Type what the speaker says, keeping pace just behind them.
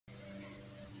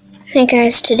Hey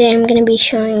guys, today I'm going to be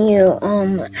showing you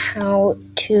how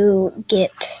to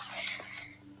get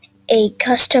a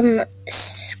custom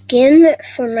skin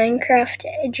for Minecraft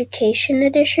Education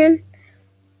Edition,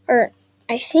 or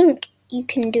I think you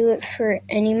can do it for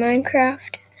any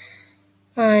Minecraft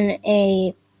on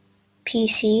a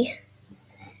PC,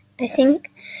 I think.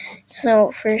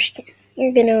 So first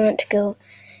you're going to want to go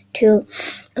to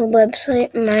a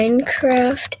website,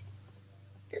 Minecraft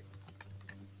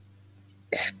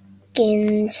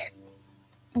Skins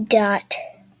 .net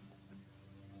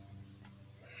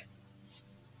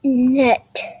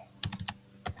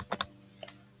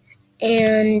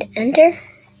and enter,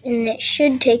 and it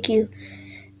should take you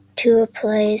to a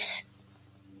place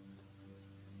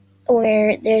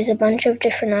where there's a bunch of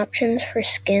different options for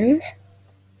skins,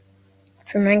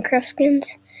 for Minecraft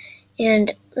skins.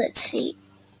 And let's see,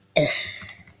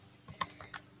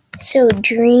 so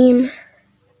Dream,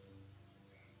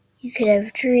 you could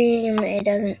have Dream, it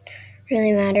doesn't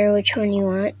really matter which one you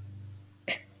want.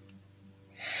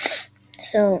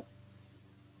 So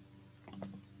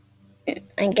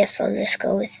I guess I'll just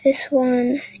go with this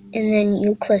one, and then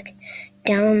you click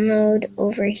download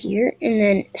over here, and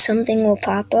then something will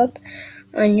pop up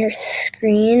on your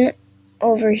screen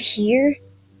over here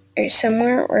or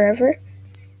somewhere, wherever.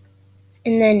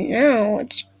 And then now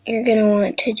what you're going to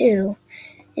want to do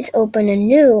is open a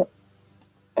new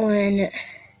one,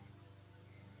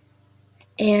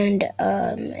 and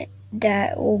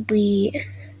that will be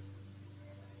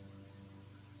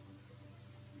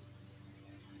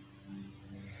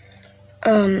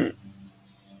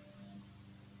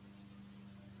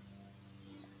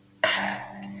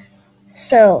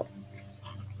so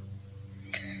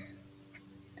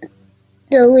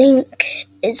the link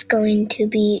is going to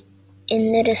be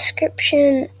in the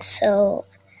description, so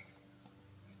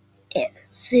yeah,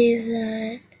 save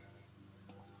that.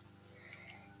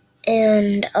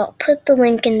 And I'll put the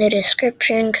link in the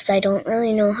description because I don't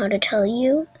really know how to tell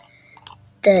you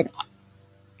that.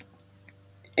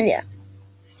 Yeah,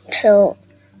 so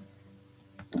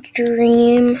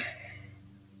Dream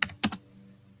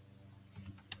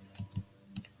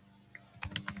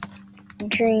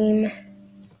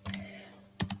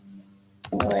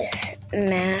with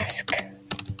mask,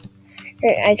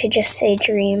 or I could just say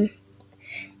Dream.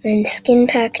 Then skin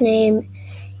pack name,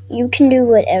 you can do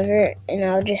whatever, and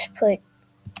I'll just put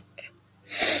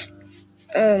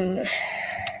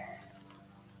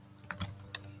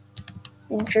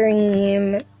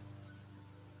Dream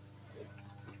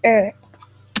or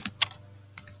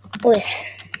with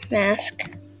mask,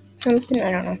 something,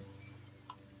 I don't know.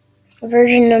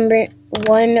 Version number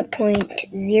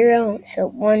 1.0, so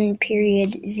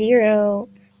 1.0.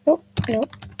 Nope.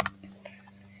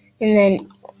 And then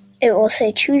it will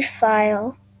say choose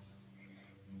file,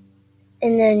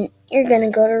 and then you're gonna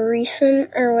go to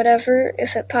recent or whatever.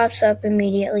 If it pops up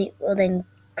immediately, well then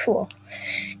cool.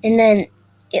 And then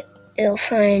it'll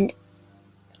find,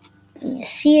 you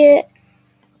see it,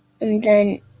 and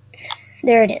then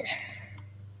there it is.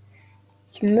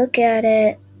 You can look at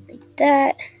it like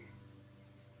that,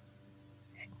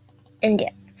 and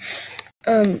yeah.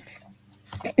 And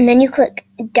then you click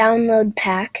download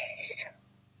pack.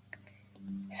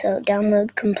 So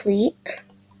download complete.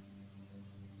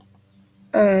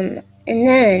 And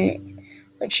then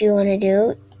what you want to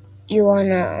do, you want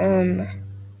to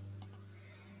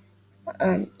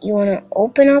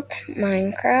open up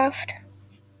Minecraft.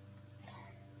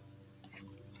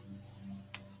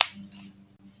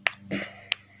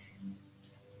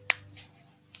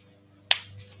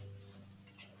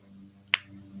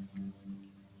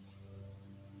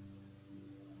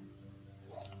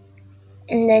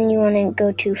 And then you want to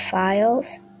go to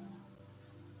files.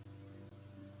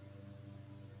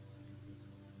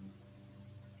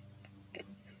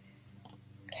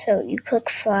 So you click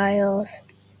files,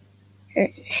 or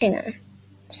hang on.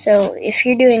 So if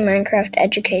you're doing Minecraft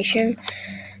Education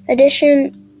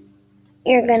Edition,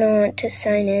 you're going to want to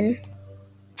sign in.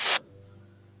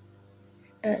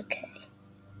 Okay.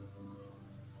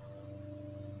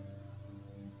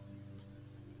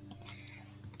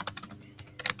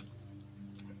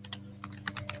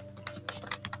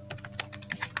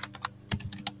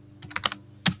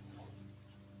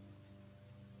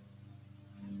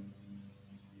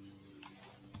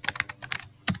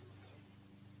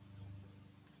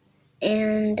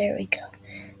 And there we go.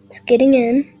 It's getting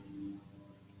in.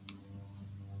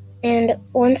 And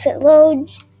once it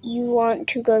loads, you want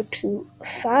to go to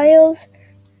files.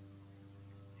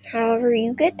 However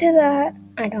you get to that,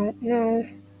 I don't know.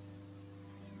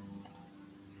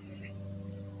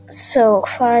 So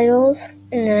files,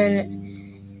 and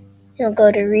then you'll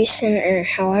go to recent or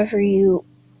however you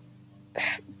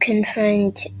can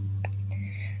find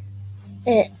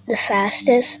it the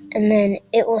fastest, and then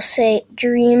it will say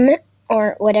Dream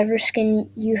or whatever skin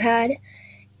you had,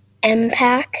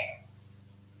 MPack.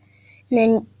 And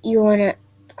then you want to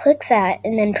click that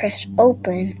and then press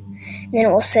open. And then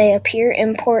it will say Appear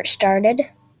Import Started.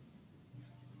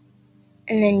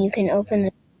 And then you can open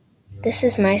the. This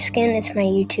is my skin. It's my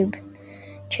YouTube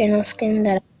channel skin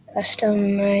that I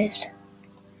customized.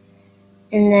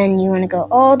 And then you want to go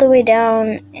all the way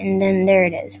down, and then there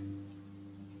it is.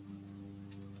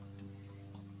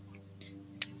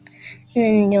 And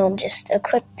then you'll just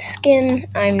equip the skin.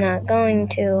 I'm not going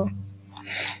to.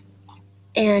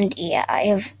 And yeah, I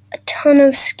have a ton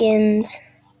of skins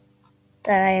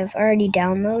that I have already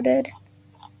downloaded.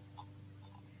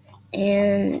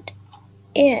 And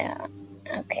yeah,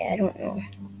 okay, I don't know.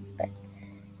 But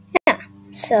yeah,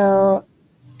 so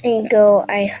there you go.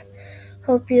 I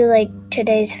hope you liked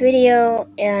today's video,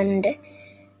 and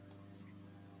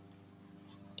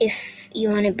if you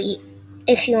want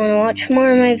to watch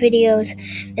more of my videos,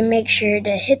 then make sure to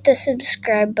hit the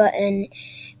subscribe button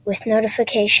with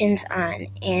notifications on,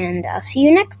 and I'll see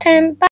you next time. Bye.